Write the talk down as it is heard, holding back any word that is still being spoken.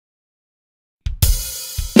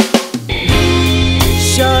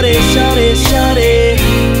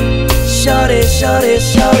shorty,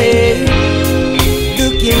 shorty,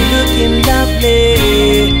 looking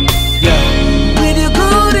lovely. Yeah. With your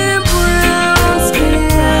golden brown skin,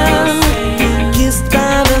 kissed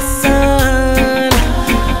by the sun.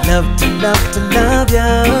 Love to love ya,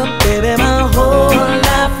 baby, my whole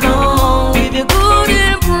life long. With your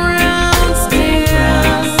golden brown skin,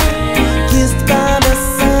 kissed by the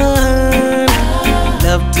sun.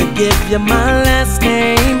 Love to give you my last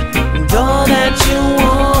name and all that you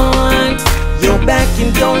want. Your back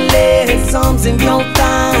and your legs, arms and your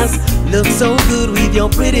thighs look so good with your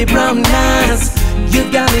pretty brown eyes. You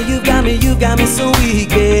got me so weak,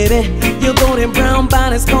 baby. Your golden brown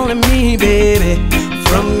body's calling me, baby.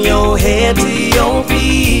 From your head to your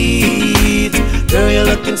feet, girl, you're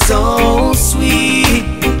looking so sweet.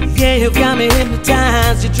 Yeah, you got me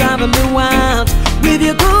hypnotized, you're driving me wild. With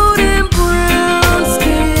your golden brown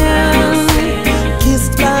skin,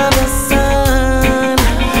 kissed by the sun.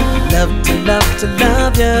 Love to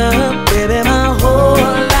love ya, baby, my whole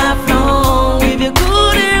life long. With your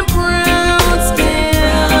golden brown skin,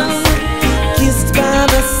 kissed by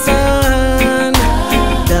the sun.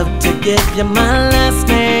 Love to give you my last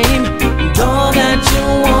name and all that you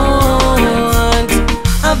want.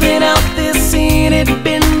 I've been out there, seen it,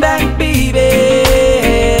 been back, baby.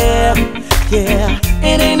 Yeah,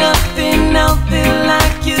 it ain't nothing out there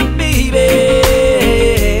like you, baby.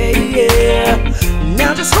 Yeah,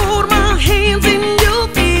 now just hold my hands and you'll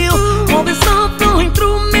feel all this love flowing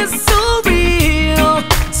through me, so real,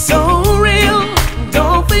 so real.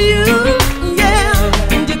 All for you, yeah.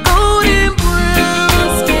 And your golden brown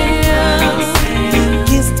skin,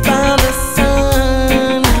 kissed by the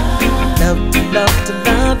sun. Love to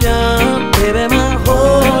love ya, baby, my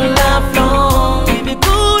whole life long. With your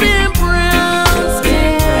golden brown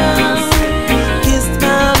skin, kissed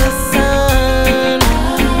by the sun.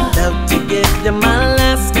 Love to give you my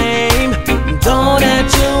last name and all that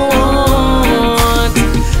you want.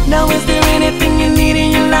 Now is there anything you need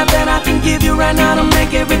in your life that I can give you right now to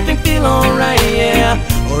make everything feel alright, yeah?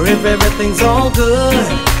 Or if everything's all good,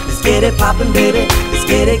 let's get it poppin', baby. Let's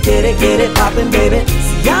get it poppin', baby.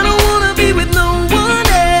 See, I don't wanna be with no one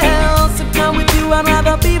else. If not with you, I'd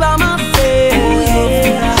rather be by myself.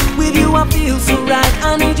 Yeah. With you, I feel so right.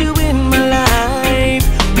 I need you in my life.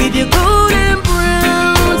 With your golden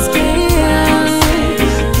brown skin,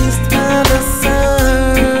 kissed by the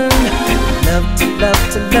sun. Love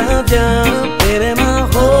to love ya, baby, my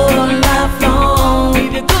whole life long.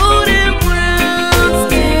 With your golden brown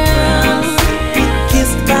skin,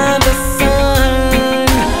 kissed by the sun.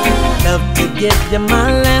 Love to give you my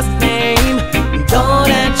last name and all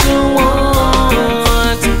that you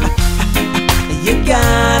want. You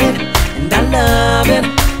got it, and I love it.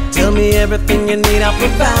 Tell me everything you need, I'll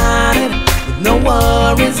provide it. With no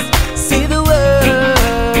worries, say the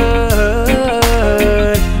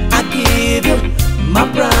word. I give you my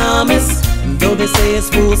promise. And though they say it's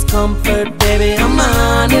fool's comfort, baby, I'm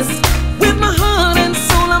honest. With my heart and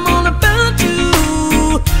soul, I'm all about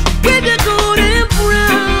you. With your golden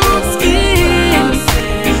brown skin,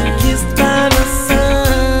 kissed by the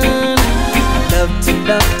sun. Love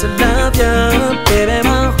to love ya, baby,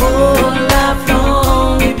 my whole life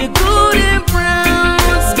long. With your golden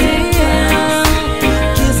brown skin,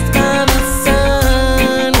 kissed by the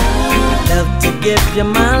sun. Love to give you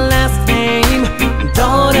my life.